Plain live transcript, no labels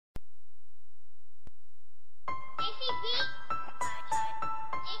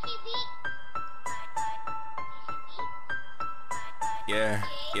Yeah,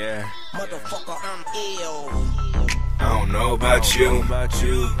 yeah. Motherfucker, I'm ill. I don't know about you, but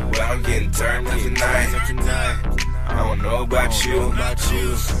I'm getting turned up tonight. I don't know about you,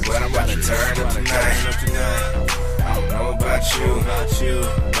 but I'm about to turn up tonight. I don't know about you,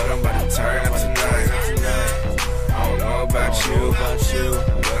 but I'm about to turn up tonight. I don't know about you,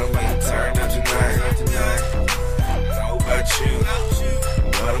 but I'm about to turn up tonight. I don't know about you,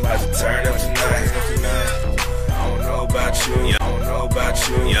 but I'm about to turn up tonight. I don't know about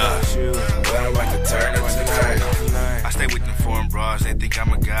you, but I'm about to turn up tonight. I stay with them foreign bras, they think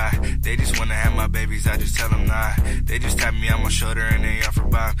I'm a guy. They just wanna have my babies, I just tell them nah. They just tap me on my shoulder and they offer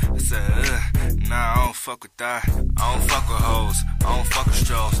Bob. I said, nah, I don't fuck with that. I don't fuck with hoes, I don't fuck with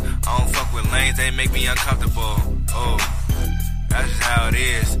strolls. I don't fuck with lanes, they make me uncomfortable. Oh, that's just how it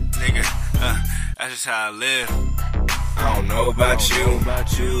is, nigga. That's just how I live. I don't know about you,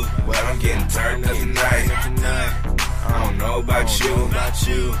 but I'm getting turned up tonight. I don't know about you,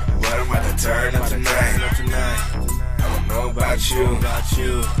 but I'm about to turn up tonight. I don't know about you,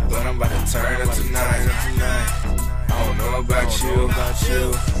 but I'm about to turn up tonight. I don't know about you, but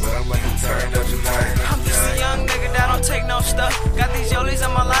I'm about to turn up tonight. I'm just a young nigga that don't take no stuff. Got these Yolies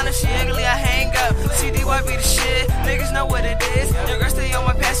on my line and she ugly, I hang up. CDY be the shit, niggas know what it is. Your girl stay on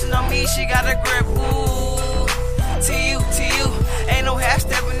my passion on me, she got a grip, ooh. To you, ain't no half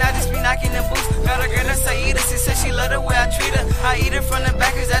stepping, I just be knocking them boots. Got a girl that's Saida, she said she love the way I treat her. I eat her from the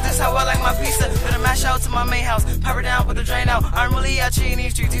back, cause that's just how I like my pizza. Better mash out to my main house, pop her down, put the drain out. I'm really out cheating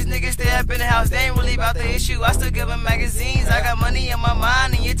these streets, these niggas stay up in the house. They ain't really about the issue, I still give them magazines. I got money in my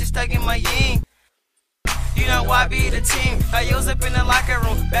mind and you're just stuck in my yin. You know why I be the team. I use up in the locker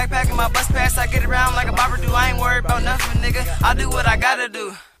room, backpacking my bus pass, I get around like a bobber do. I ain't worried about nothing, nigga, I do what I gotta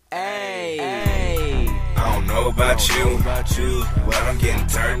do. Hey. I don't know about you, but I'm getting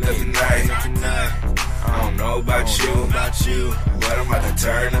turned up tonight. I don't know about you, but I'm about to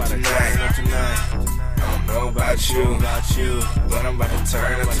turn up tonight. I don't know about you, but I'm about to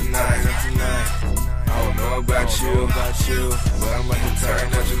turn up tonight. I don't know about you, but I'm about to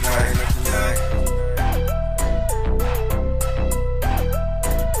turn up tonight.